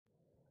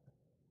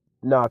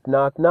Knock,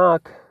 knock,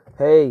 knock.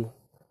 Hey,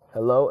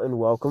 hello and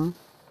welcome.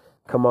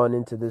 Come on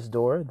into this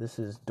door. This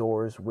is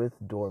Doors with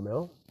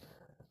Dormill.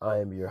 I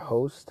am your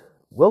host,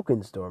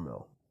 Wilkins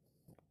Dormill.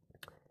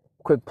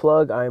 Quick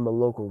plug, I am a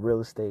local real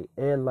estate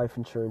and life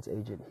insurance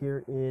agent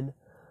here in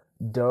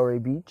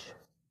Delray Beach,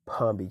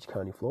 Palm Beach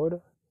County, Florida.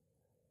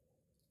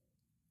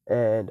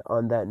 And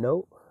on that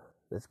note,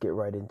 let's get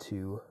right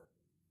into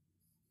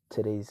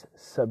today's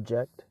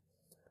subject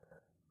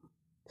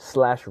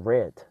slash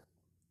rant.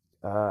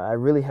 I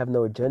really have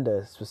no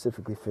agenda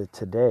specifically for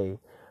today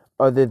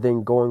other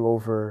than going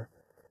over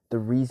the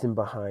reason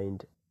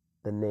behind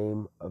the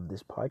name of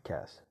this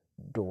podcast,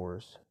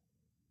 Doors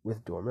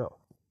with Dormel.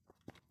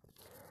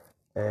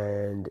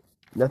 And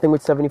nothing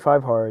with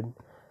 75 hard.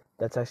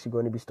 That's actually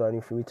going to be starting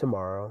for me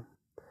tomorrow.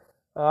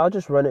 I'll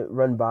just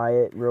run by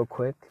it real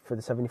quick for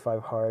the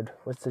 75 hard.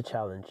 What's the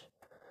challenge?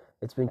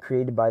 It's been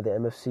created by the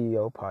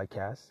MFCEO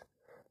podcast,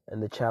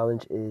 and the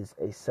challenge is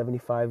a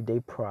 75-day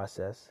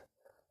process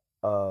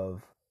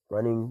of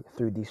running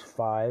through these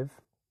 5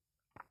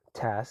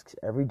 tasks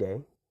every day.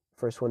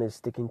 First one is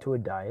sticking to a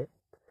diet.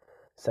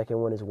 Second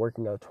one is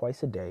working out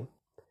twice a day.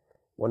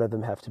 One of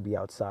them have to be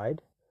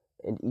outside,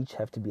 and each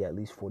have to be at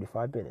least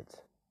 45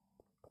 minutes.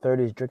 Third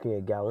is drinking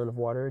a gallon of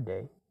water a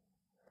day.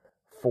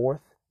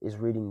 Fourth is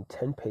reading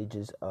 10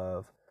 pages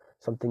of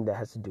something that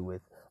has to do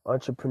with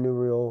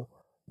entrepreneurial,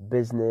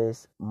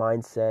 business,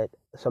 mindset,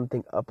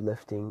 something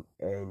uplifting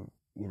and,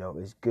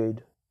 is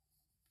good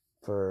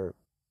for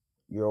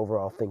your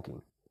overall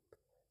thinking.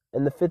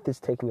 And the fifth is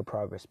taking a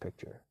progress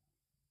picture.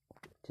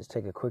 Just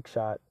take a quick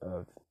shot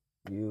of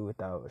you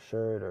without a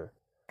shirt or,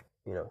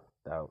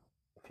 without,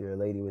 if you're a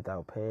lady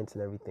without pants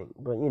and everything.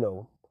 But, you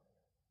know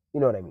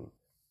what I mean.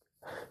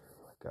 Oh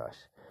my gosh.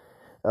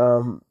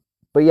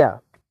 But yeah,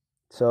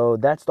 so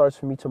that starts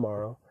for me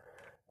tomorrow.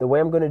 The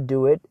way I'm going to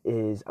do it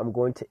is I'm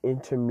going to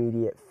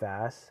intermediate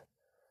fast.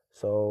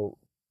 So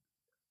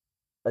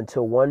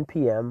until 1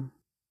 p.m.,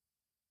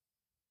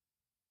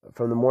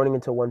 from the morning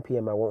until 1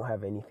 p.m., I won't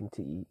have anything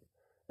to eat.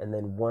 And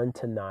then 1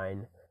 to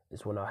 9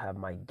 is when I'll have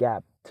my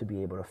gap to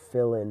be able to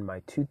fill in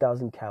my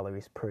 2,000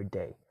 calories per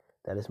day.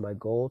 That is my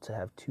goal, to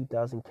have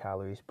 2,000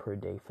 calories per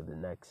day for the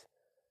next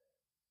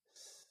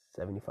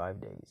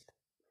 75 days.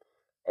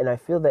 And I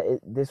feel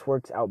that this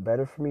works out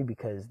better for me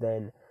because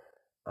then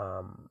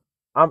um,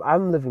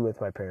 I'm living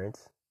with my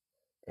parents,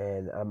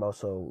 and I'm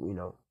also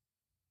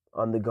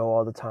on the go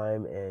all the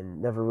time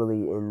and never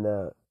really in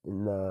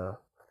the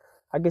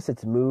I guess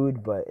it's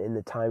mood, but in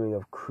the timing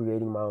of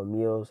creating my own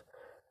meals.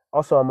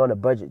 Also, I'm on a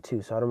budget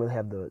too, so I don't really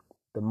have the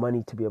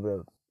money to be able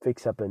to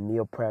fix up and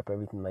meal prep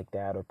everything like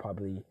that, or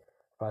probably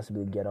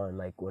possibly get on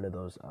like one of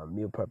those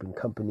meal prepping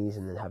companies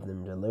and then have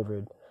them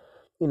delivered.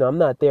 I'm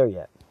not there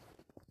yet,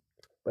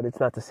 but it's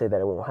not to say that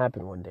it won't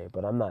happen one day.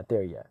 But I'm not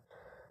there yet,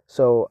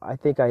 so I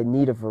think I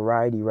need a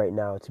variety right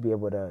now to be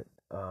able to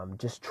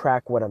just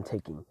track what I'm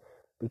taking,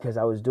 because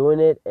I was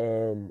doing it,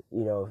 and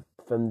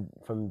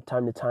from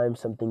time to time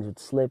some things would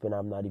slip and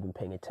I'm not even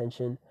paying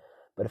attention.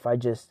 But if I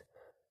just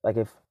like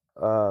if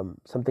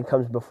something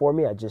comes before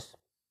me, I just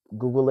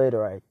Google it,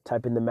 or I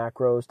type in the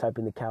macros, type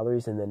in the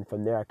calories, and then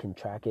from there I can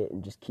track it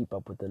and just keep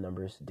up with the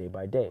numbers day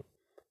by day.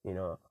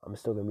 I'm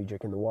still gonna be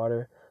drinking the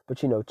water, but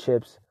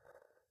chips.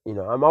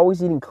 I'm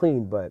always eating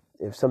clean, but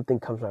if something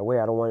comes my way,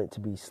 I don't want it to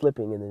be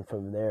slipping, and then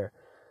from there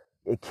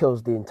it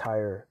kills the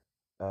entire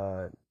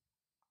uh,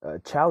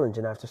 challenge,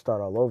 and I have to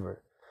start all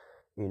over.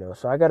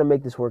 So I got to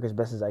make this work as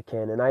best as I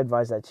can, and I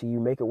advise that to you: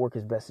 make it work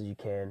as best as you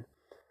can.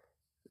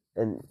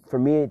 And for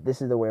me,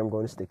 this is the way I'm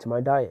going to stick to my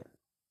diet.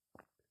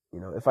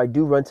 If I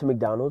do run to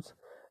McDonald's,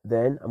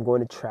 then I'm going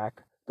to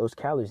track those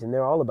calories. And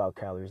they're all about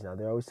calories now.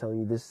 They're always telling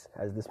you this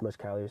has this much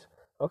calories.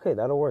 Okay,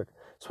 that'll work.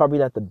 It's probably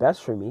not the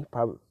best for me.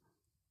 Probably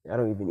I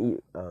don't even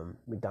eat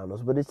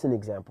McDonald's, but it's an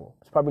example.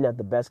 It's probably not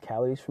the best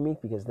calories for me,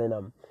 because then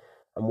I'm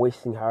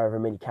wasting however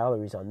many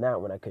calories on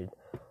that when I could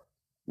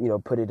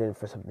put it in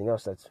for something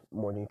else that's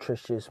more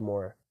nutritious,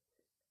 more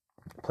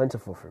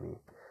plentiful for me.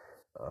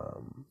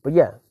 But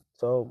yeah,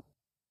 so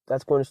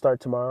that's going to start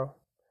tomorrow.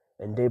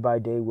 And day by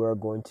day, we're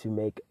going to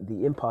make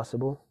the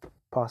impossible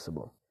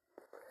possible.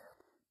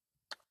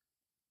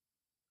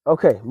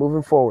 Okay,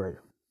 moving forward.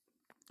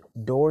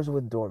 Doors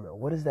with Dormill.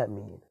 What does that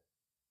mean?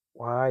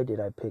 Why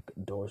did I pick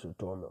Doors with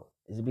Dormill?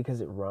 Is it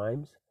because it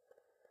rhymes?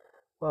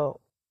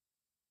 Well,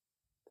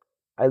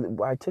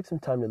 I took some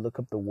time to look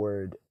up the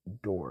word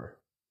door.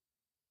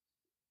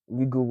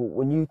 You Google,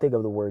 when you think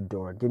of the word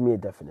door, give me a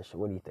definition.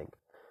 What do you think?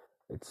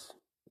 It's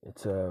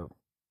it's a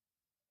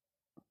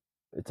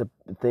it's a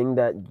thing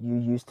that you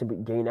use to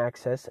gain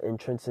access,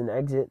 entrance, and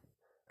exit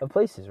of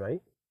places,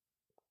 right?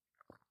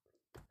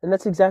 And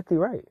that's exactly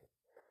right.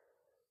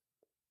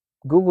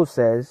 Google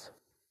says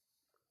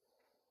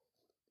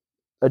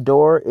a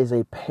door is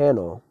a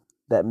panel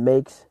that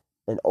makes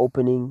an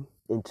opening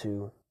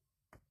into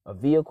a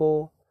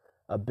vehicle,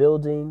 a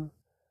building,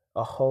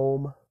 a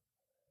home,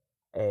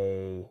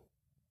 a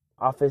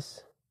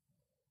office,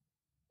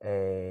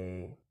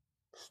 a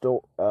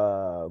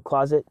store,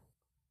 closet.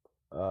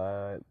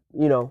 Uh,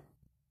 you know,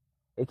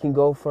 it can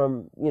go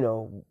from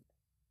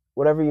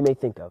whatever you may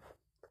think of.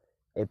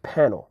 A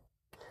panel.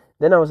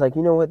 Then I was like,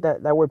 you know what,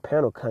 that word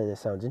panel kind of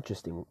sounds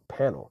interesting.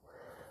 Panel.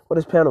 What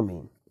does panel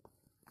mean?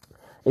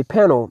 A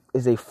panel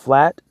is a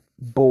flat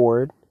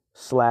board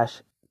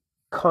slash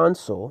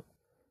console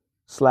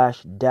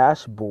slash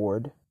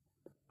dashboard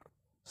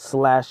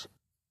slash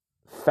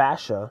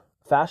fascia.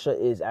 Fascia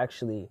is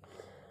actually,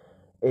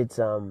 it's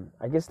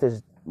I guess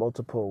there's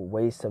multiple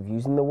ways of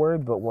using the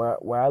word, but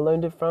where I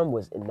learned it from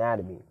was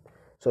anatomy.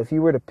 So if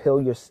you were to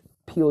peel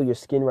your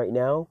skin right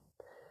now,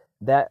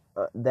 that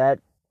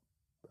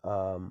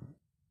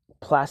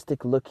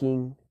plastic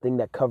looking thing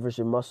that covers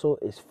your muscle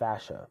is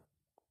fascia.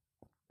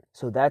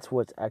 So that's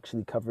what's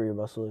actually covering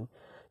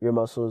your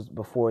muscles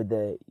before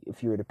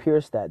if you were to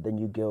pierce that, then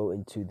you go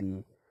into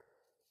the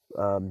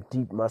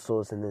deep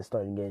muscles and then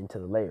starting to get into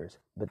the layers.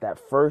 But that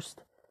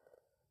first,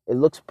 it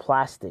looks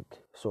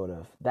plastic, sort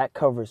of. That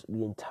covers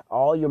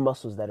all your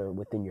muscles that are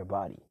within your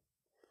body.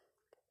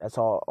 That's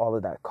all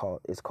of that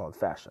is called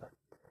fascia.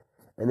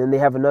 And then they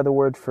have another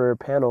word for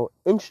panel,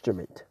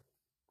 instrument.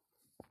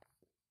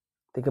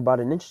 Think about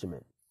an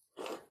instrument.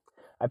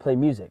 I play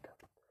music.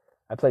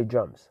 I play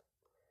drums.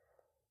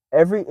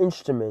 Every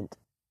instrument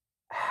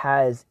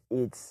has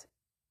its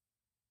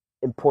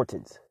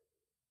importance.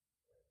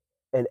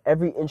 And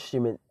every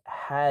instrument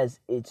has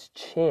its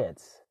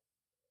chance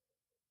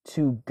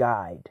to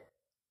guide.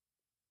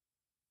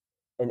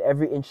 And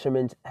every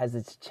instrument has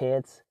its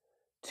chance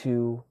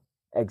to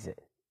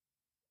exit.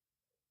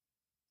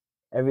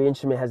 Every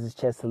instrument has its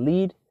chance to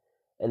lead,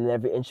 and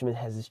every instrument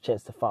has its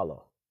chance to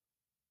follow.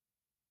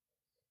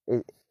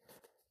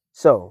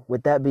 So,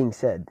 with that being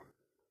said,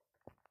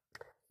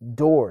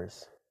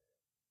 doors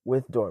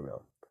with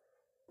Doorbell.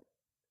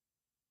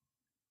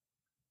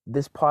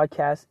 This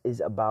podcast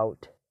is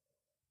about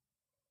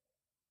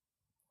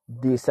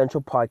the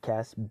Essential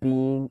Podcast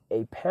being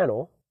a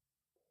panel.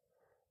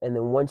 And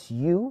then once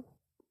you,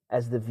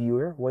 as the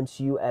viewer, once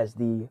you as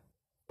the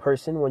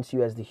person, once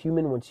you as the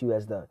human, once you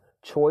as the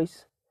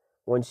choice,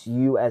 once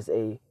you as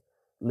a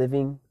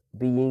living,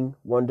 being,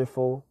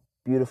 wonderful,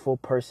 beautiful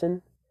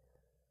person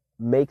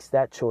makes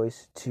that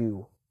choice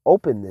to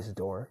open this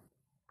door,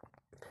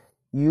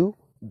 you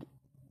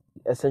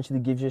essentially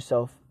give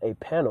yourself a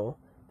panel,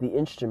 the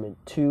instrument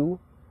to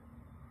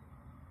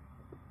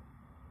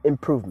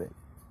improvement.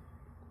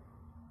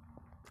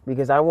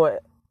 Because I want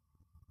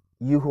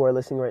you who are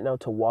listening right now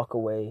to walk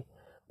away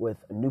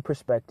with a new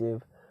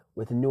perspective,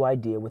 with a new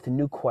idea, with a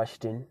new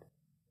question,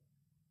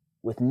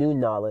 with new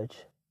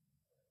knowledge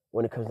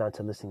when it comes down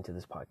to listening to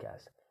this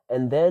podcast.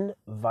 And then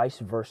vice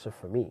versa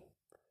for me.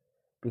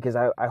 Because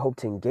I hope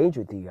to engage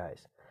with you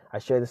guys. I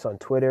share this on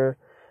Twitter.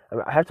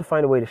 I have to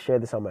find a way to share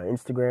this on my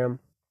Instagram.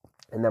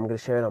 And then I'm going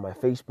to share it on my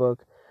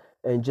Facebook.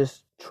 And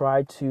just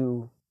try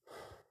to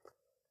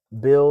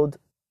build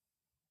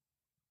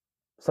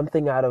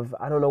something out of,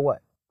 I don't know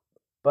what.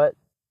 But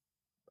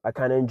I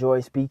kind of enjoy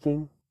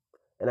speaking.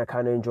 And I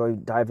kind of enjoy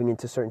diving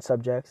into certain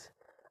subjects.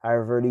 I've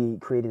already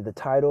created the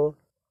title.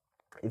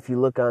 If you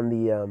look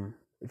on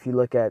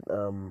at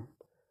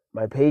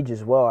my page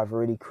as well, I've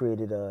already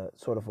created a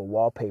sort of a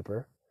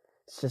wallpaper.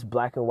 It's just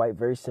black and white,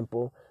 very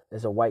simple.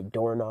 There's a white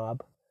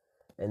doorknob,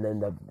 and then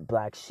the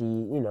black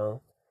sheet.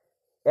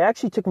 It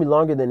actually took me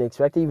longer than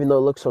expected, even though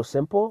it looks so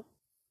simple.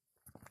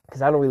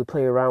 Because I don't really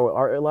play around with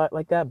art a lot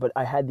like that. But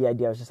I had the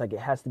idea. I was just like, it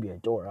has to be a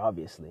door,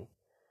 obviously.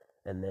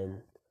 And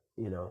then,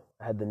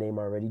 I had the name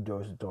already,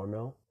 Doors with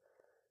Doorbell.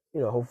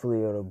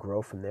 Hopefully it'll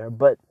grow from there.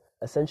 But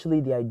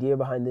essentially, the idea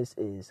behind this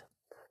is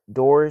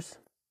doors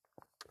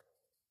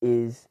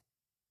is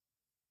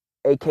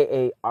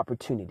AKA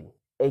opportunity,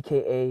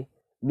 AKA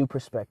new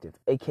perspective,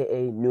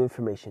 AKA new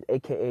information,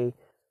 AKA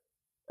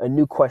a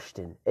new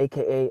question,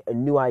 AKA a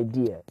new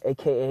idea,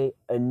 AKA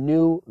a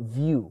new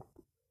view.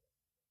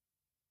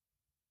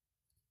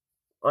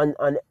 On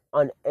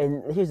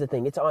and here's the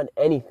thing, it's on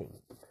anything.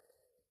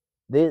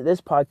 This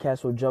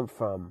podcast will jump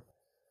from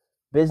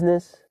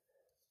business,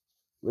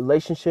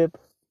 relationship,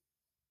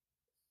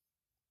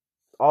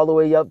 all the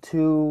way up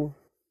to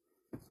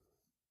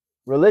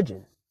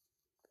religion,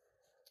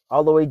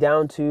 all the way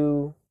down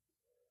to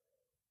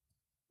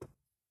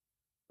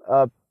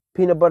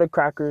peanut butter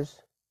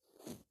crackers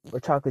or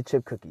chocolate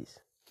chip cookies,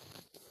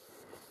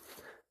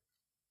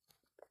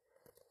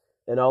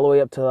 and all the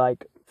way up to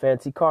like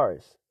fancy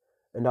cars,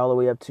 and all the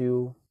way up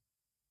to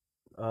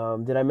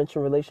did I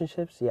mention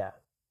relationships? Yeah,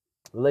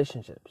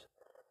 relationships,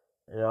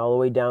 and all the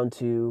way down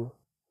to,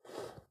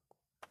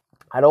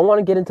 I don't want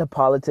to get into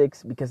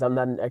politics because I'm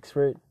not an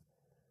expert.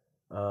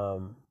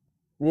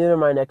 Neither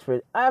am I an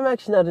expert. I'm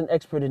actually not an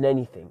expert in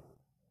anything,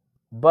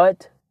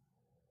 but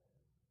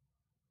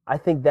I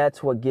think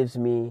that's what gives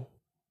me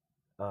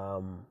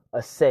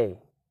a say,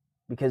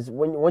 because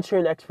once you're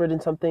an expert in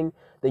something,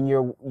 then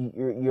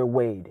you're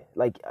weighed.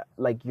 Like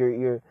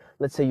you're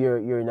let's say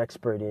you're an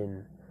expert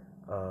in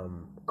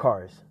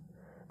cars,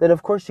 then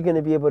of course you're going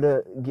to be able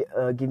to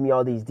give me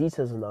all these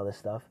details and all this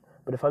stuff.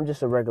 But if I'm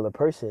just a regular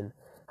person,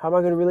 how am I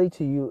going to relate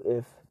to you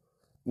if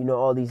you know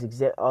all these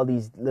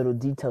little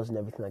details and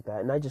everything like that?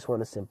 And I just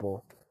want a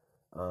simple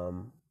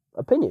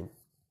opinion.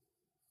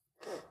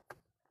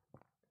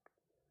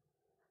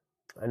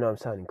 I know I'm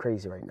sounding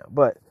crazy right now,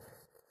 but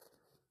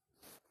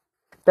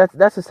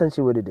that's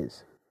essentially what it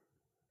is.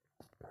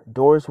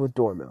 Doors with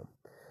Dormel.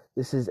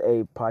 This is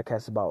a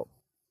podcast about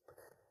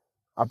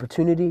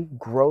opportunity,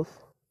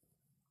 growth,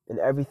 and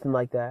everything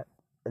like that.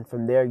 And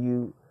from there,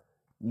 you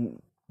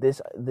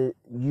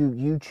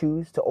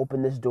choose to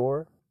open this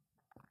door.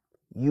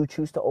 You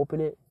choose to open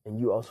it, and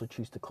you also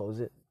choose to close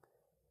it.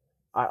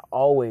 I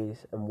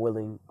always am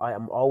willing. I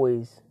am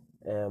always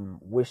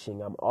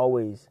wishing. I'm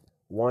always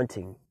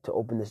wanting to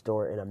open this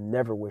door, and I'm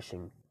never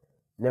wishing,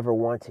 never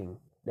wanting,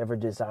 never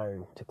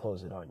desiring to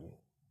close it on you.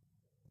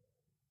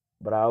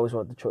 But I always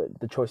want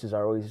the choices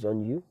are always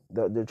on you.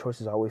 The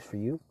choices are always for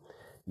you.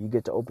 You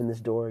get to open this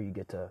door. You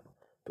get to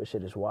push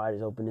it as wide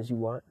as open as you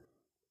want,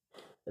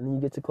 and then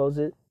you get to close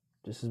it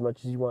just as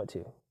much as you want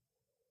to.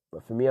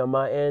 But for me on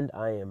my end,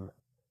 I am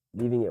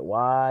leaving it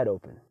wide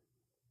open,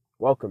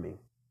 welcoming.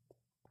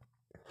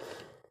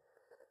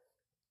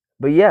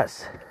 But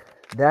yes,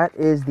 that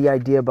is the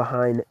idea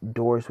behind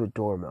Doors with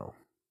Dormel.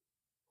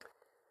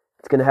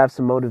 It's going to have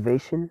some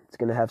motivation. It's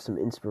going to have some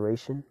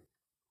inspiration.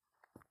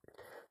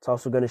 It's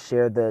also going to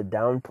share the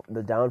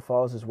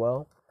downfalls as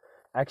well.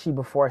 Actually,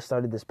 before I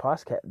started this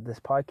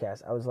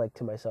podcast, I was like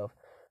to myself,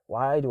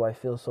 why do I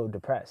feel so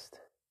depressed?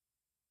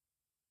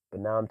 But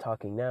now I'm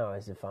talking now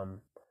as if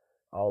I'm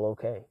all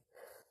okay.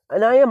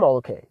 And I am all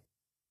okay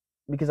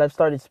because I've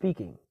started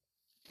speaking.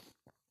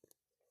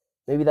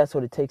 Maybe that's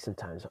what it takes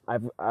sometimes.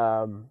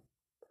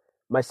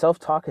 My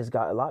self-talk has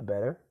got a lot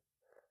better.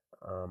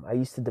 I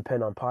used to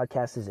depend on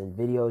podcasts and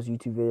videos,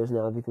 YouTube videos, and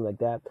everything like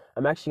that.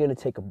 I'm actually going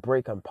to take a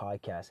break on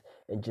podcasts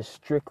and just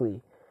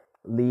strictly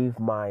leave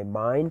my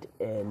mind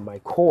and my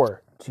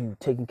core to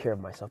taking care of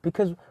myself.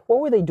 Because what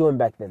were they doing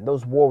back then?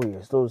 Those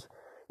warriors, those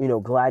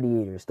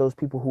gladiators, those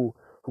people who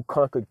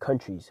conquered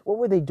countries. What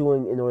were they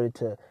doing in order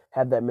to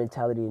have that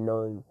mentality of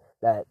knowing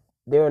that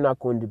they are not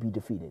going to be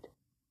defeated?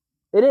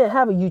 They didn't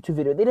have a YouTube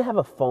video. They didn't have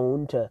a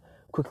phone to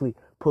quickly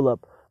pull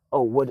up,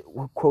 oh, what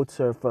quotes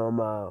are from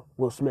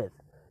Will Smith.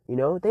 They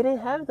didn't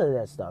have none of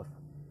that stuff.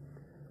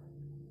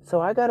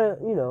 So I gotta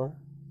do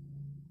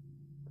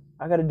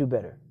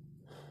better.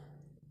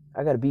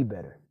 I gotta be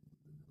better.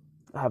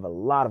 I have a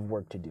lot of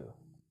work to do.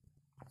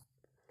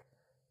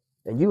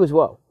 And you as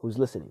well, who's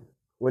listening.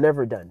 We're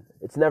never done.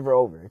 It's never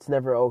over. It's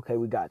never, okay,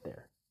 we got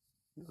there.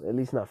 At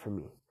least not for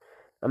me.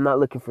 I'm not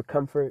looking for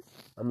comfort.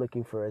 I'm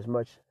looking for as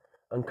much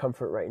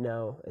uncomfort right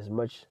now, as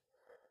much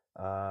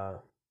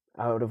out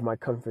of my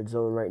comfort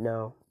zone right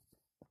now.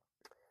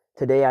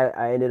 Today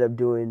I ended up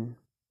doing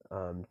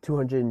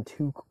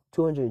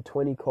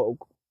 220 cold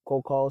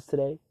calls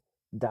today,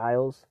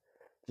 dials,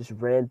 just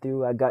ran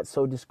through. I got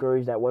so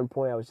discouraged at one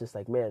point. I was just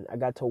like, man, I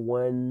got to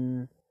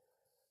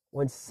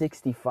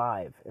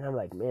 165, and I'm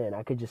like, man,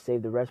 I could just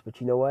save the rest.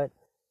 But you know what?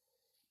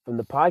 From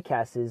the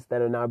podcasts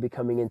that are now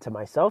becoming into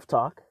my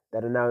self-talk,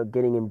 that are now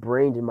getting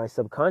ingrained in my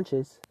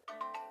subconscious.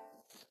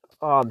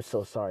 Oh, I'm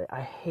so sorry.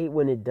 I hate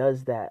when it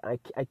does that. I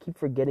keep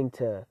forgetting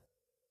to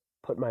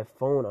put my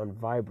phone on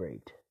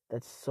vibrate.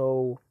 That's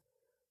so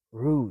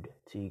rude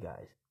to you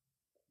guys.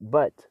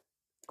 But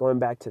going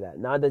back to that,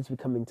 now that it's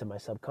becoming to my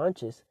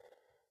subconscious,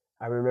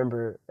 I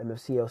remember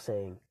MFCO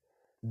saying,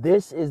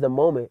 this is the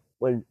moment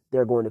when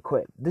they're going to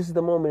quit. This is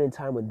the moment in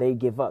time when they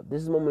give up. This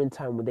is the moment in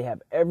time when they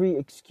have every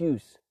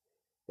excuse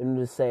in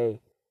order to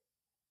say,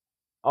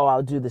 oh,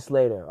 I'll do this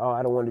later. Oh,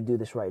 I don't want to do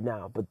this right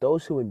now. But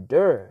those who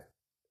endure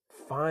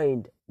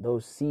find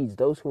those seeds.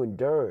 Those who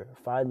endure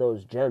find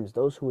those gems.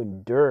 Those who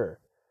endure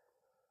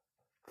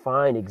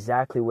find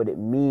exactly what it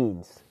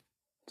means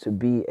to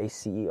be a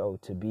CEO,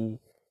 to be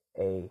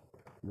a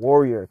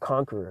warrior,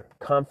 conqueror,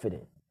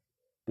 confident,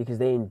 because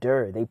they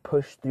endure. They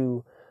push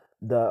through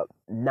the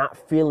not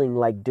feeling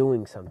like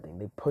doing something.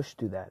 They push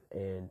through that,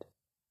 and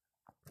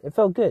it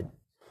felt good.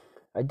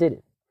 I did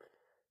it,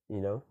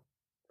 Now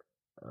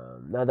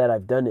that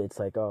I've done it, it's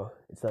like, oh,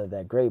 it's not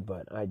that great,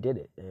 but I did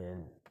it,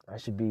 and I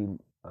should be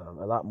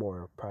a lot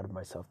more proud of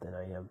myself than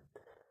I am.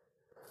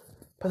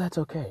 But that's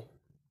okay,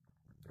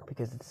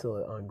 because it's still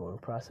an ongoing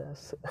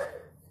process.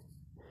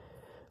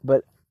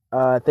 But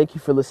thank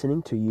you for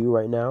listening to you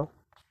right now.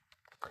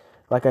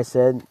 Like I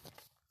said,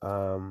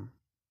 a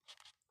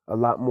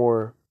lot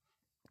more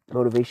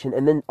motivation,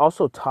 and then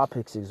also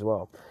topics as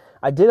well.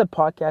 I did a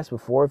podcast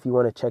before, if you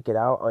want to check it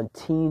out, on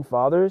teen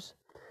fathers,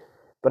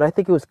 but I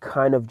think it was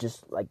kind of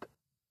just like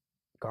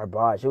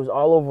garbage. It was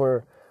all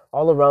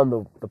around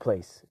the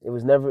place. It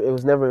was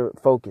never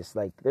focused.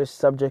 Like, there's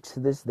subjects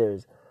to this,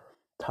 there's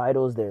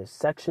titles, there's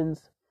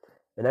sections,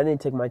 and I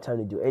didn't take my time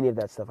to do any of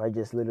that stuff. I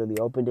just literally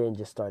opened it and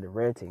just started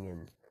ranting,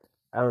 and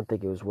I don't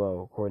think it was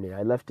well coordinated.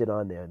 I left it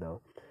on there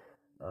though.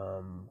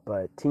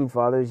 But teen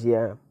fathers,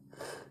 yeah,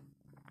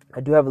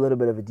 I do have a little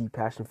bit of a deep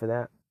passion for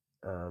that.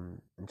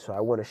 And so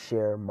I want to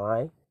share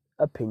my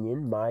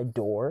opinion, my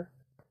door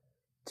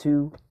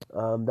to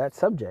that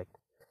subject.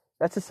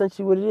 That's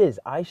essentially what it is.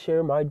 I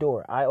share my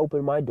door. I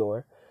open my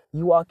door.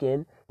 You walk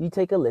in, you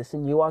take a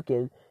listen, you walk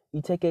in,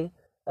 you take a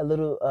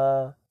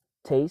little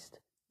taste.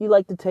 You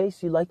like the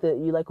taste, you like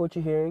what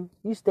you're hearing.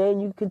 You stay and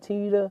you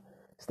continue to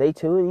stay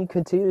tuned and you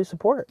continue to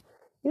support.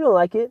 You don't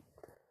like it.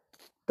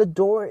 The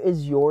door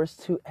is yours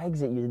to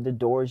exit. The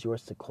door is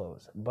yours to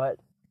close. But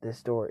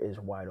this door is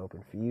wide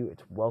open for you.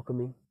 It's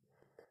welcoming.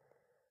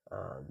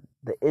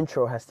 The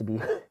intro has to be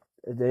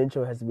the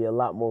intro has to be a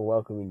lot more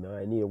welcoming though.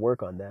 I need to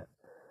work on that.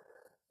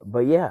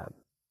 But yeah,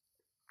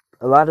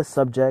 a lot of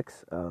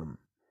subjects.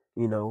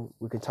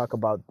 We can talk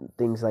about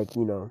things like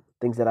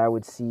things that I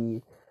would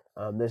see.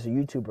 There's a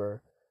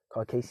YouTuber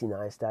called Casey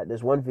Neistat.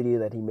 There's one video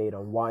that he made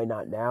on why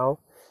not now,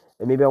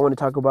 and maybe I want to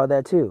talk about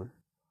that too.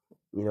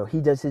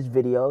 He does his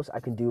videos. I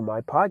can do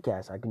my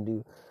podcast. I can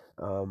do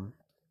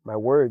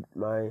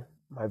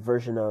my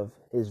version of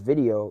his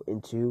video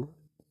into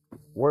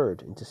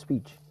word, into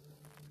speech.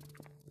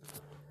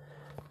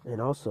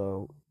 And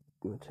also,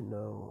 you want to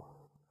know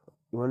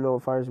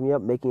what fires me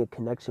up? Making a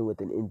connection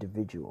with an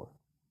individual.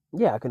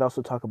 Yeah, I could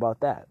also talk about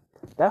that.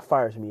 That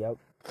fires me up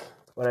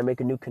when I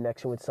make a new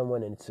connection with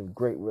someone and it's a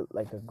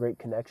great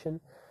connection.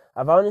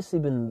 I've honestly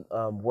been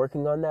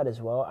working on that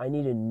as well. I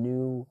need a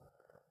new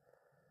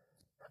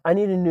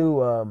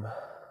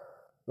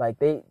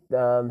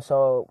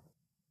so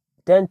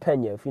Dan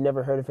Pena, if you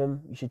never heard of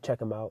him, you should check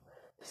him out.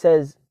 He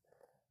says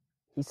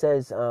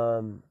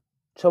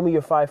show me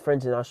your 5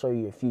 friends and I'll show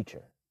you your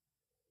future.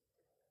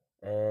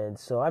 And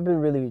so I've been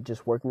really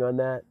just working on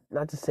that.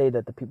 Not to say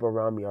that the people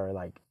around me are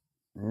like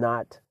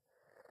not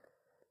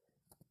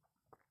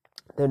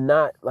they're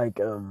not like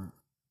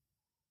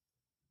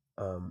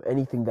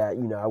anything that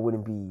I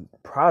wouldn't be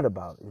proud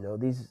about.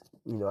 These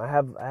I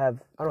don't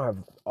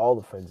have all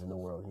the friends in the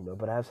world,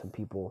 but I have some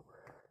people,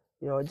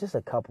 just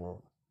a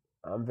couple.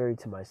 I'm very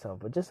to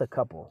myself, but just a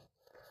couple.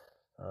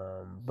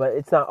 But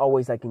it's not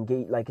always like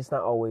engage, like it's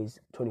not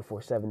always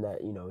 24/7 that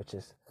it's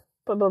just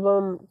bum bum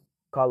bum,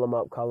 call them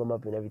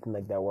up, and everything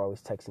like that. We're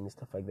always texting and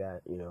stuff like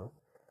that.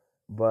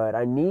 But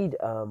I need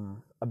a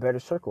better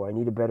circle. I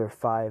need a better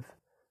 5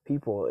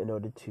 people in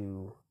order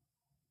to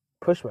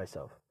push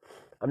myself.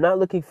 I'm not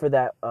looking for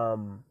that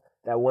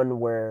that one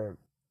where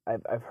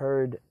I've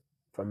heard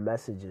from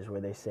messages where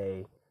they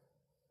say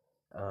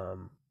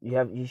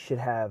you should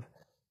have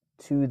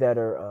 2 that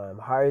are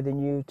higher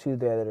than you, 2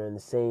 that are in the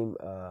same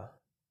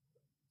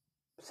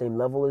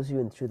level as you,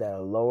 and 2 that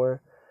are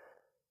lower.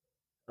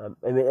 And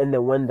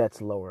then 1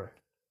 that's lower.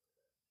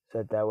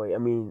 So that way,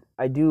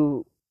 I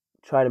do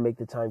try to make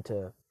the time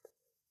to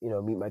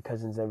meet my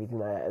cousins and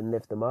everything and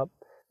lift them up.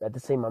 At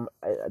the same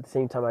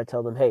time, I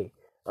tell them, hey,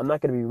 I'm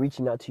not going to be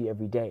reaching out to you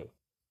every day,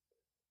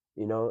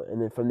 and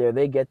then from there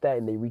they get that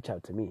and they reach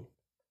out to me.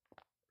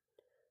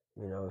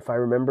 If I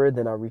remember,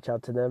 then I'll reach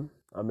out to them.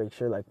 I'll make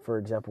sure, like, for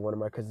example, one of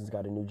my cousins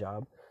got a new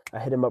job. I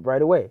hit him up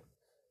right away.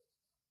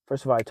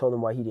 First of all, I told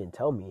him why he didn't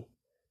tell me.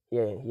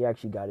 Yeah, he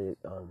actually got it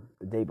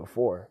the day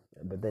before,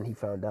 but then he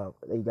found out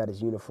that he got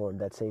his uniform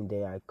that same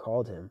day I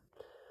called him.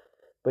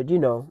 But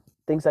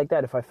things like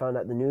that. If I found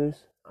out the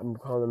news, I'm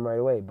calling them right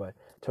away. But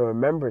to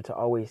remember to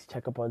always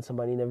check up on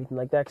somebody and everything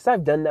like that, because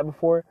I've done that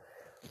before,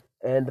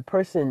 and the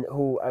person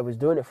who I was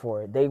doing it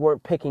for, they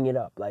weren't picking it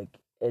up. Like,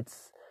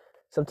 it's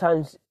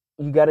sometimes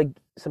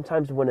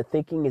sometimes when a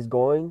thinking is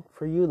going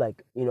for you,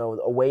 like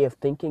a way of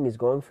thinking is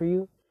going for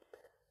you,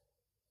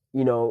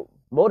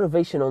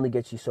 motivation only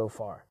gets you so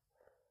far.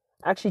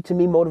 Actually, to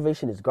me,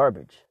 motivation is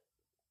garbage.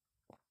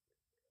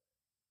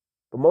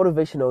 But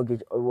motivation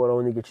will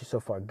only get you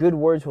so far. Good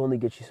words will only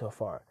get you so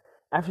far.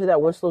 After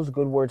that, once those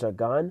good words are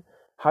gone,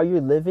 how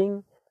you're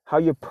living, how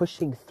you're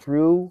pushing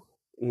through,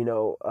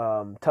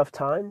 tough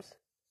times,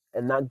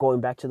 and not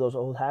going back to those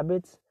old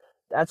habits,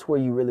 that's where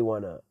you really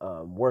want to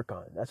work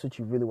on. That's what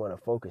you really want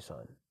to focus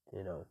on.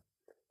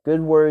 Good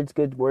words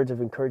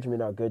of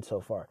encouragement are good so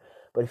far.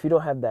 But if you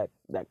don't have that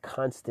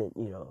constant,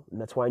 and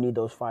that's why I need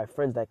those 5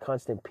 friends, that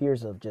constant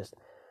peers of just,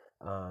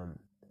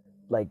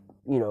 like,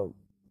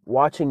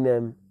 watching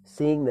them,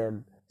 seeing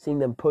them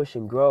push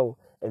and grow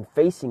and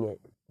facing it,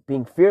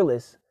 being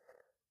fearless.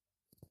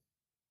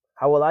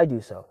 How will I do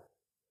so?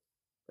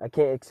 I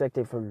can't expect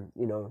it from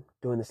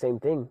doing the same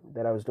thing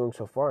that I was doing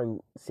so far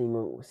and seeing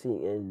where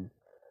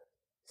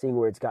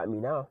it's gotten me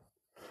now.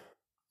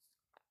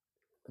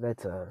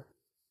 That's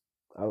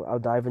I'll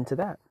dive into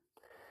that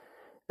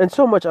and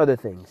so much other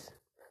things.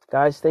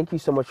 Guys, thank you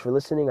so much for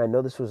listening. I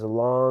know this was a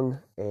long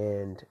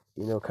and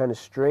kind of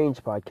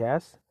strange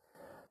podcast,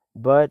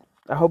 but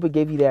I hope it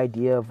gave you the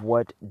idea of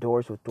what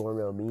Doors with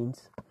Dormail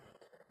means.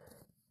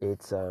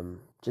 It's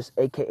just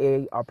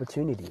AKA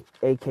opportunity,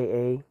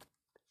 AKA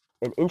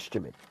an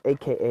instrument,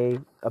 AKA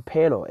a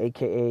panel,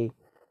 AKA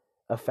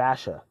a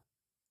fascia,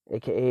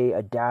 AKA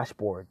a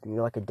dashboard.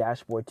 Like a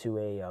dashboard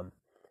to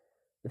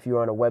if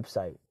you're on a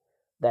website,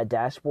 that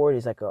dashboard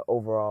is like an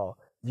overall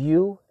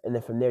view, and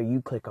then from there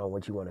you click on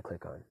what you want to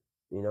click on.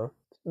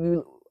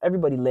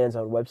 Everybody lands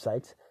on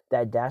websites.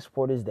 That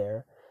dashboard is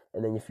there,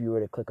 and then if you were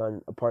to click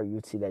on a part, you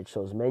would see that it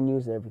shows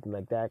menus and everything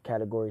like that,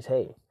 categories.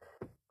 Hey,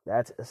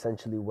 that's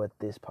essentially what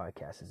this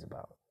podcast is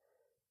about.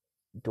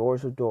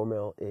 Doors with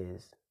Dormail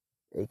is,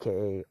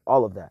 aka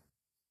all of that,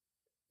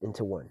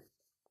 into one.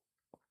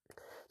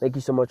 Thank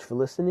you so much for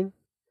listening,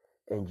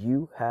 and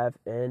you have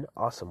an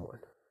awesome one.